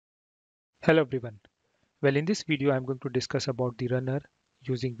Hello everyone. Well, in this video, I'm going to discuss about the runner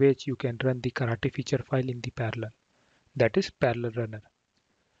using which you can run the karate feature file in the parallel. That is parallel runner.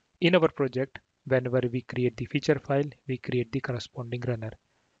 In our project, whenever we create the feature file, we create the corresponding runner,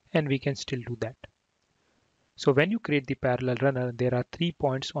 and we can still do that. So when you create the parallel runner, there are 3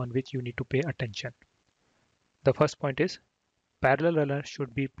 points on which you need to pay attention. The first point is parallel runner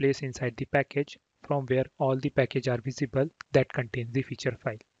should be placed inside the package from where all the packages are visible that contains the feature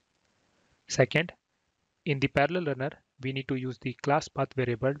file. Second, in the parallel runner, we need to use the class path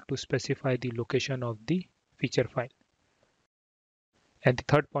variable to specify the location of the feature file. And the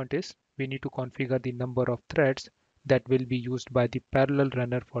third point is we need to configure the number of threads that will be used by the parallel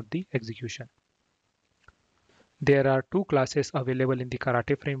runner for the execution. There are two classes available in the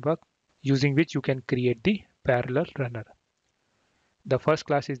Karate framework using which you can create the parallel runner. The first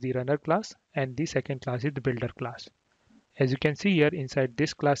class is the runner class and the second class is the builder class. As you can see here inside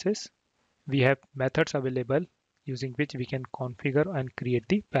these classes, we have methods available using which we can configure and create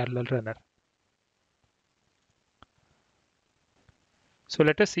the parallel runner. So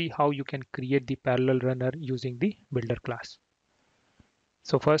let us see how you can create the parallel runner using the builder class.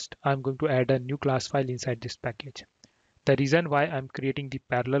 So first I'm going to add a new class file inside this package. The reason why I'm creating the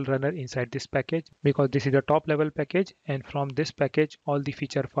parallel runner inside this package because this is a top level package, and from this package all the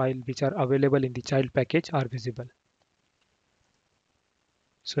feature files which are available in the child package are visible.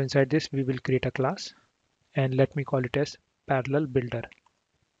 So inside this we will create a class and let me call it as parallel builder.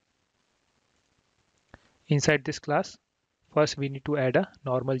 Inside this class, first we need to add a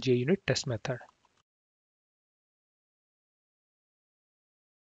normal JUnit test method.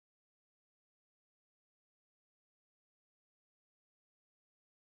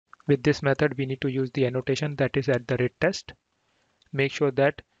 With this method, we need to use the annotation that is @test. Make sure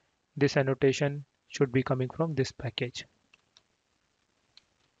that this annotation should be coming from this package.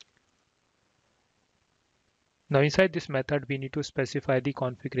 Now inside this method, we need to specify the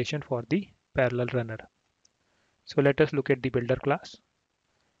configuration for the parallel runner. So let us look at the builder class.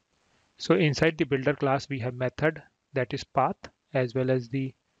 So inside the builder class, we have method that is path as well as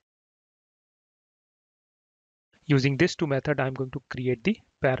the using these two methods, I'm going to create the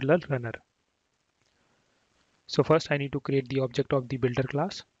parallel runner. So first I need to create the object of the builder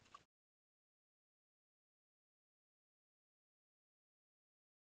class.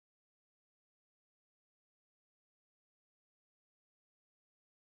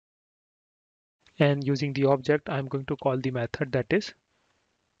 And using the object, I'm going to call the method that is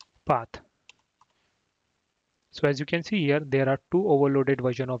path. So as you can see here, there are two overloaded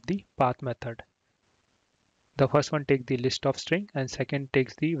versions of the path method. The first one takes the list of string and second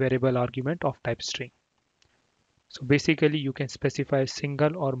takes the variable argument of type string. So basically you can specify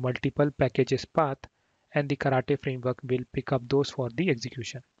single or multiple packages path and the Karate framework will pick up those for the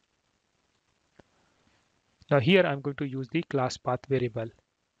execution. Now here I'm going to use the class path variable.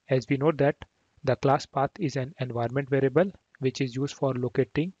 As we know that the class path is an environment variable which is used for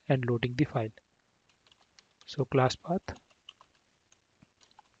locating and loading the file. So class path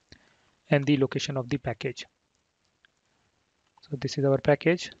and the location of the package. So this is our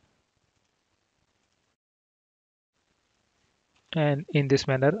package. And in this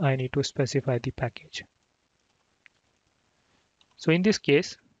manner, I need to specify the package. So in this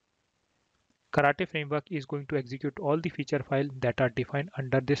case, Karate framework is going to execute all the feature files that are defined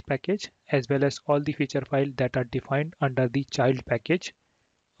under this package as well as all the feature files that are defined under the child package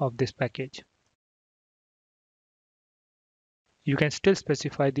of this package. You can still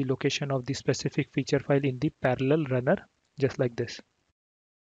specify the location of the specific feature file in the parallel runner just like this.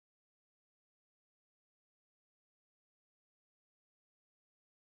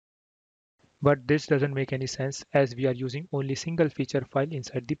 But this doesn't make any sense as we are using only single feature file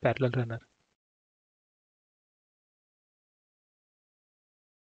inside the parallel runner.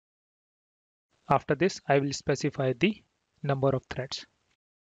 After this, I will specify the number of threads.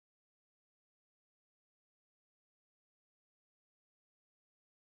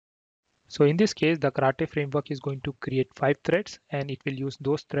 So in this case, the Karate framework is going to create 5 threads and it will use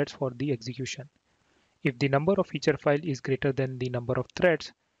those threads for the execution. If the number of feature file is greater than the number of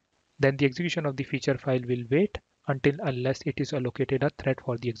threads, then the execution of the feature file will wait until unless it is allocated a thread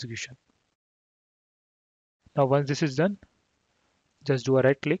for the execution. Now once this is done, just do a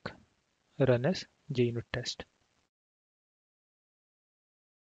right click, run as JUnit test.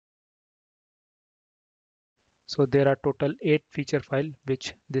 So there are total 8 feature file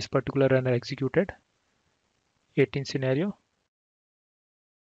which this particular runner executed, 18 scenario.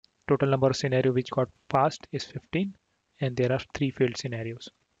 Total number of scenario which got passed is 15 and there are 3 failed scenarios.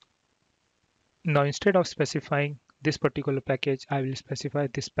 Now instead of specifying this particular package, I will specify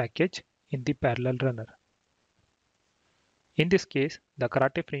this package in the parallel runner. In this case, the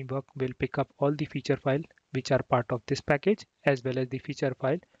Karate framework will pick up all the feature file which are part of this package as well as the feature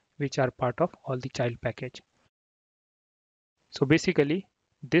file which are part of all the child package. So basically,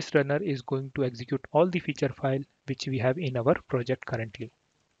 this runner is going to execute all the feature file which we have in our project currently.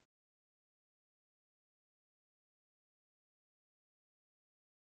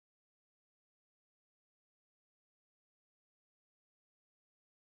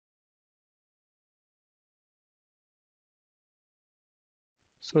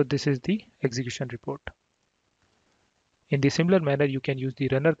 So this is the execution report. In the similar manner, you can use the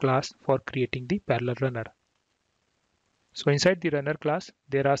runner class for creating the parallel runner. So inside the runner class,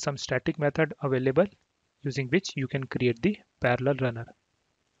 there are some static method available using which you can create the parallel runner.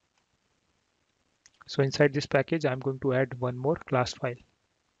 So inside this package, I'm going to add one more class file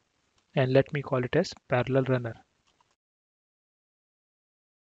and let me call it as parallel runner.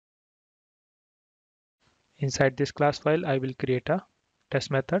 Inside this class file, I will create a test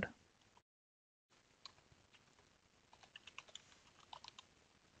method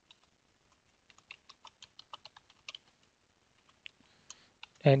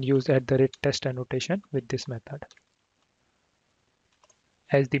and use @test annotation with this method.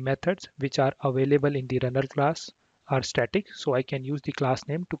 As the methods which are available in the runner class are static, so I can use the class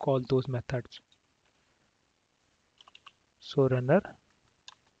name to call those methods. So runner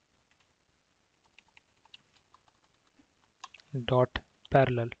dot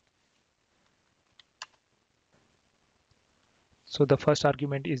parallel. So the first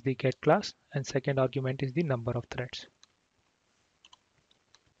argument is the get class and second argument is the number of threads.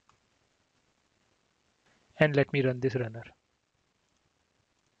 And let me run this runner.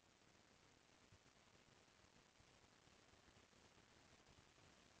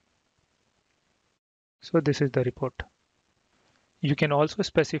 So this is the report. You can also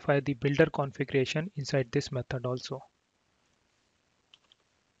specify the builder configuration inside this method also.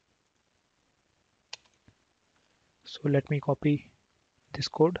 So let me copy this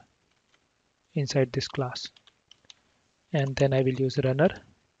code inside this class and then I will use runner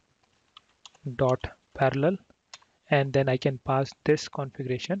dot parallel and then I can pass this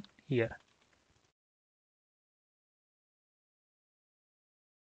configuration here.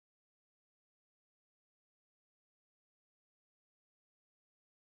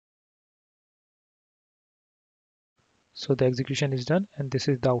 So the execution is done and this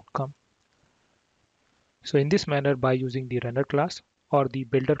is the outcome. So in this manner, by using the runner class or the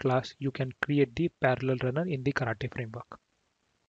builder class, you can create the parallel runner in the Karate framework.